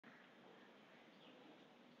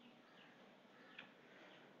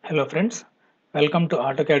Hello friends, welcome to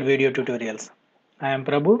AutoCAD video tutorials. I am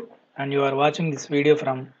Prabhu and you are watching this video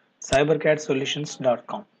from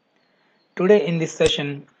cybercadsolutions.com. Today in this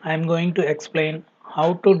session, I am going to explain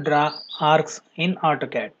how to draw arcs in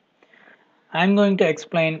AutoCAD. I am going to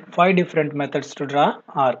explain 5 different methods to draw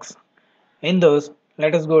arcs. In those,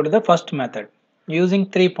 let us go to the first method using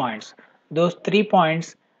 3 points. Those 3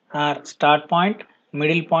 points are start point,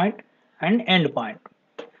 middle point and end point.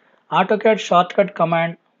 AutoCAD shortcut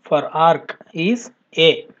command for arc is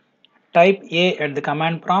A. Type A at the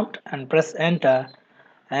command prompt and press enter,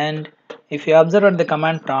 and if you observe at the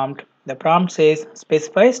command prompt, the prompt says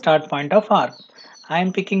specify start point of arc. I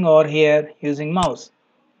am picking over here using mouse.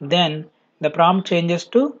 Then the prompt changes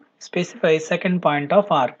to specify second point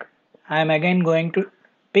of arc. I am again going to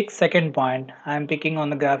pick second point. I am picking on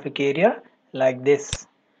the graphic area like this.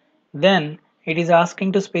 Then it is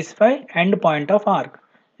asking to specify end point of arc.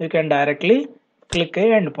 You can directly click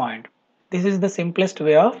a end point. This is the simplest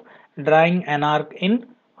way of drawing an arc in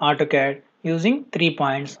AutoCAD using 3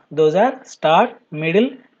 points. Those are start, middle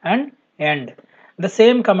and end. The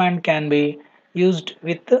same command can be used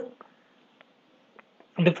with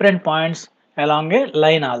different points along a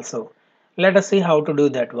line also. Let us see how to do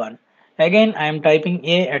that one. Again I am typing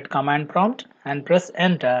A at command prompt and press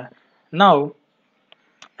enter. Now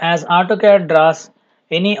as AutoCAD draws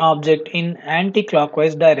any object in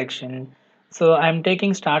anti-clockwise direction, so I am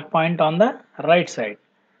taking start point on the right side.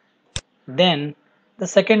 Then the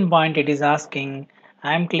second point it is asking,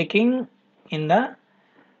 I am clicking in the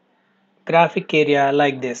graphic area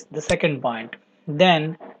like this, the second point.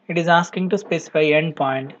 Then it is asking to specify end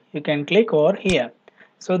point. You can click over here.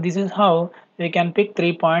 So this is how we can pick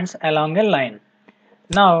 3 points along a line.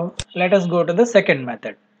 Now let us go to the second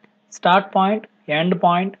method. Start point, end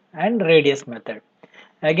point and radius method.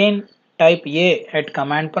 Again type A at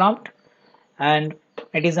command prompt and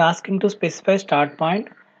it is asking to specify start point.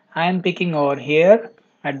 I am picking over here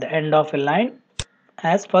at the end of a line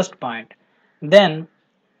as first point. Then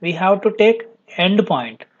we have to take end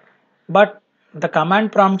point, but the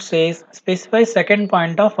command prompt says specify second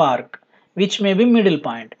point of arc, which may be middle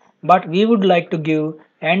point, but we would like to give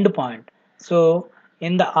end point. So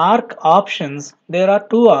in the arc options there are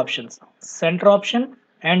two options, center option,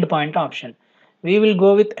 end point option. We will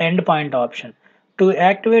go with end point option. To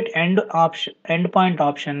activate end point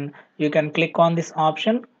option, you can click on this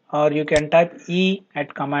option or you can type E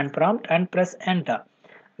at command prompt and press enter.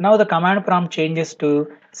 Now the command prompt changes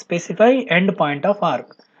to specify end point of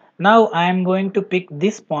arc. Now I am going to pick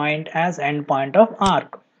this point as end point of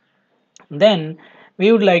arc. Then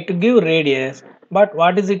we would like to give radius, but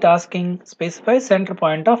what is it asking? Specify center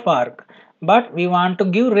point of arc, but we want to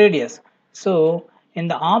give radius. So in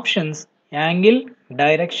the options, angle,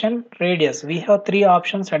 direction, radius, we have 3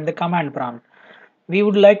 options at the command prompt. We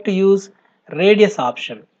would like to use radius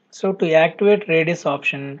option. So to activate radius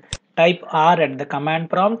option, type R at the command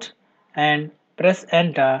prompt and press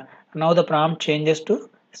enter. Now the prompt changes to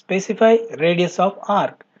specify radius of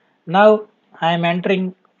arc. Now I am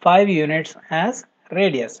entering 5 units as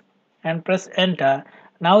radius and press enter.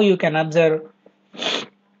 Now you can observe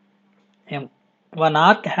one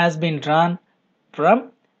arc has been drawn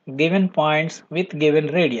from given points with given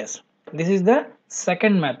radius. This is the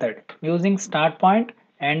second method using start point,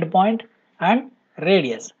 end point and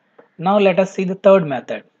radius. Now let us see the third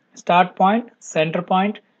method, start point, center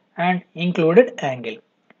point and included angle.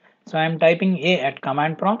 So I am typing A at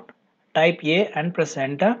command prompt, type A and press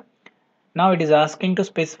enter. Now it is asking to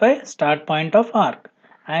specify start point of arc.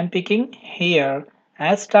 I am picking here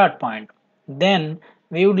as start point. Then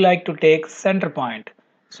we would like to take center point.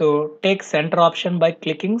 So take center option by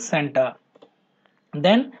clicking center.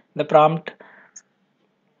 Then the prompt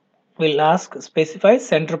will ask specify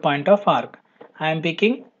center point of arc. I am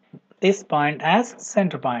picking this point as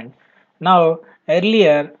center point. Now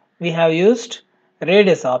earlier we have used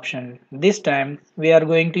radius option. This time we are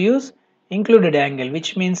going to use included angle,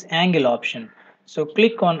 which means angle option. So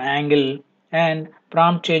click on angle and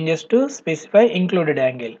prompt changes to specify included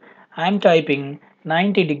angle. I am typing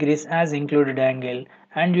 90 degrees as included angle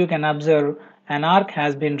and you can observe an arc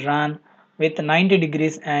has been drawn with 90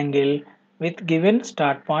 degrees angle with given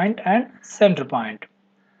start point and center point.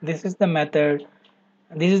 This is the method.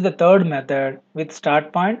 This is the third method with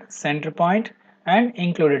start point, center point and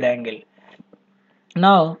included angle.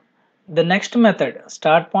 Now the next method,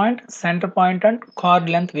 start point, center point and chord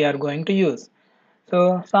length we are going to use.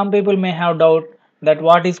 So some people may have doubt that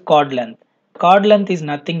what is chord length. Chord length is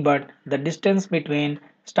nothing but the distance between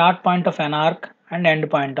start point of an arc and end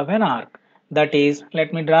point of an arc. That is,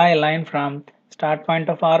 let me draw a line from start point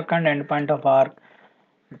of arc and end point of arc.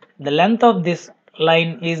 The length of this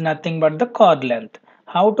line is nothing but the chord length.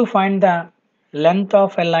 How to find the length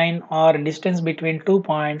of a line or distance between 2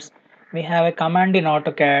 points? We have a command in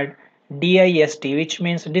AutoCAD, dist, which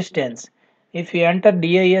means distance. If you enter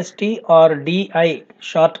dist or di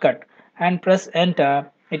shortcut and press enter,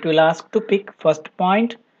 it will ask to pick first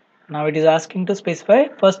point. Now it is asking to specify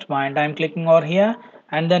first point. I am clicking over here,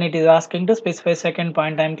 and then it is asking to specify second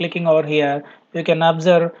point. I am clicking over here. You can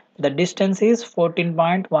observe the distance is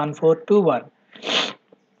 14.1421.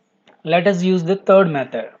 Let us use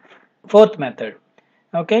the fourth method.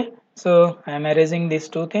 Okay, so I am erasing these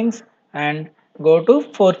two things and go to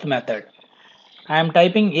fourth method. I am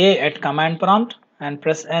typing a at command prompt and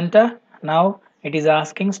press enter. Now it is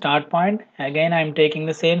asking start point. Again I am taking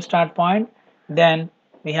the same start point. Then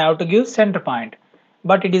we have to give center point,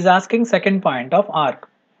 but it is asking second point of arc.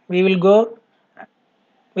 We will go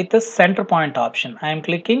with the center point option. I am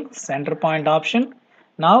clicking center point option.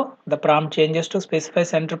 Now the prompt changes to specify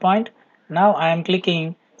center point. Now I am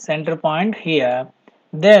clicking center point here.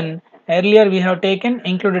 Then earlier we have taken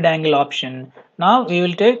included angle option. Now we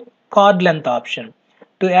will take chord length option.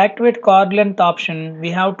 To activate chord length option,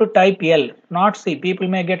 we have to type L, not C. People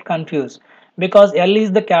may get confused because L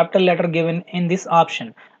is the capital letter given in this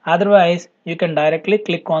option. Otherwise, you can directly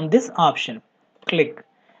click on this option. Click.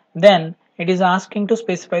 Then it is asking to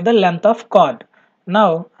specify the length of chord.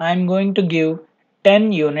 Now I am going to give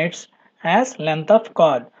 10 units as length of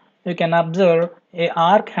chord. You can observe a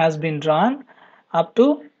arc has been drawn up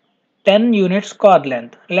to 10 units chord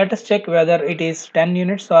length. Let us check whether it is 10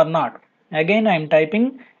 units or not. Again I am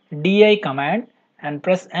typing di command and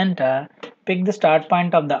press enter. Pick the start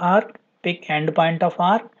point of the arc, pick end point of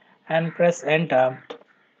arc and press enter.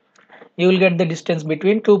 You will get the distance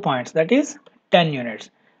between 2 points, that is 10 units.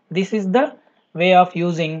 This is the way of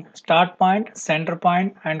using start point, center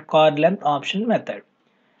point and chord length option method.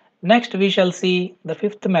 Next we shall see the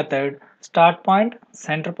fifth method, start point,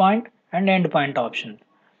 center point and end point option.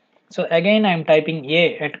 So again I am typing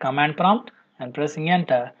A at command prompt and pressing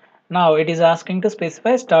enter. Now it is asking to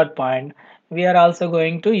specify start point. We are also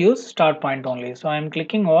going to use start point only. So I am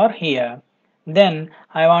clicking over here. Then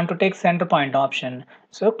I want to take center point option.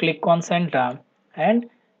 So click on center and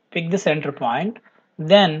pick the center point.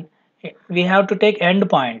 Then we have to take end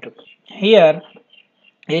point. Here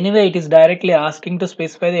anyway it is directly asking to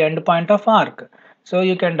specify the end point of arc, so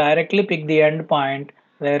you can directly pick the end point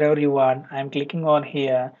wherever you want. I am clicking on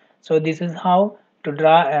here. So this is how to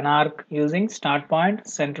draw an arc using start point,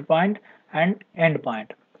 center point and end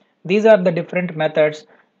point. These are the different methods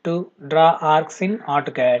to draw arcs in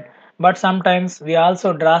AutoCAD, but sometimes we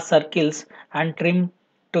also draw circles and trim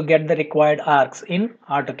to get the required arcs in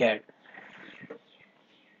AutoCAD.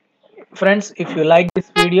 Friends, if you like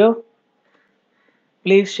this video,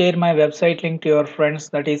 please share my website link to your friends,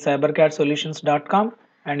 that is cybercadsolutions.com,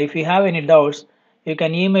 and if you have any doubts you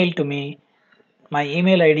can email to me. My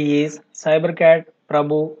email ID is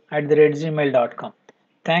cybercadprabhu@gmail.com.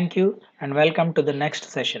 Thank you and welcome to the next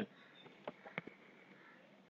session.